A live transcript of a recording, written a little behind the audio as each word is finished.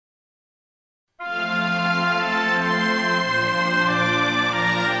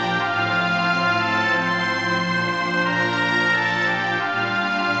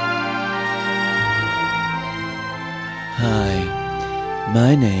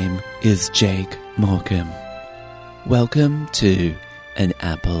My name is Jake Morcom. Welcome to An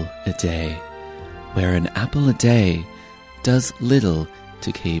Apple a Day, where an apple a day does little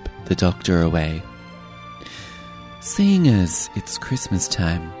to keep the doctor away. Seeing as it's Christmas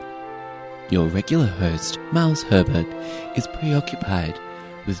time, your regular host, Miles Herbert, is preoccupied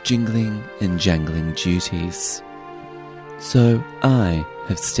with jingling and jangling duties. So I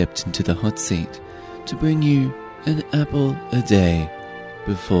have stepped into the hot seat to bring you an apple a day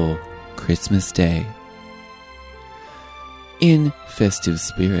before Christmas Day. In festive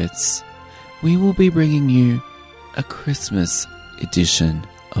spirits, we will be bringing you a Christmas edition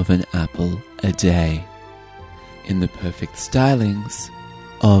of An Apple a Day in the perfect stylings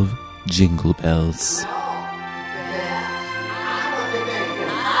of Jingle Bells.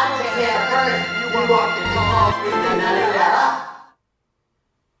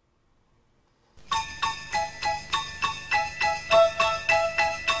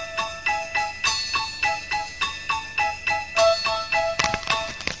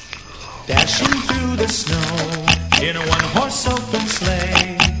 Dashing through the snow in a one-horse open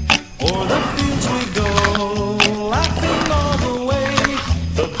sleigh, o'er the fields we go, laughing all the way.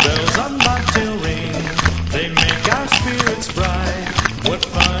 The bells on bobtail ring, they make our spirits bright. What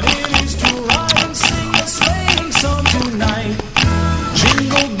fun it is to ride and sing a sleighing song tonight.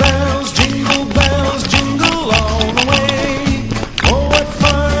 Jingle bells, jingle all the way. Oh, what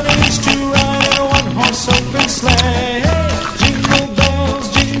fun it is to ride in a one-horse open sleigh.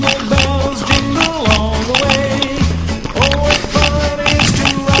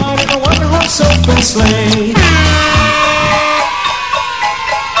 Open sleigh.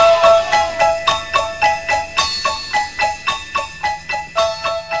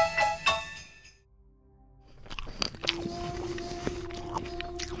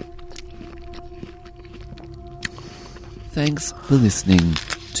 Thanks for listening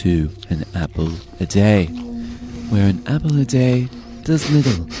to An Apple a Day, where an apple a day does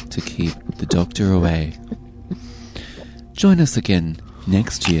little to keep the doctor away. Join us again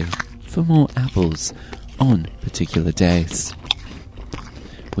next year for more apples on particular days.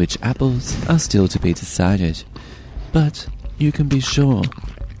 Which apples are still to be decided, but you can be sure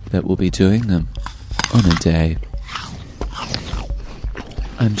that we'll be doing them on a day.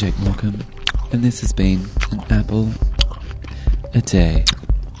 I'm Jake Morcom, and this has been An Apple a Day.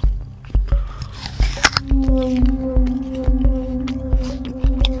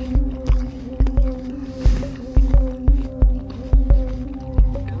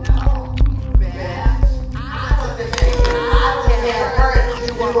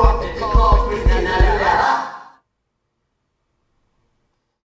 You walked in,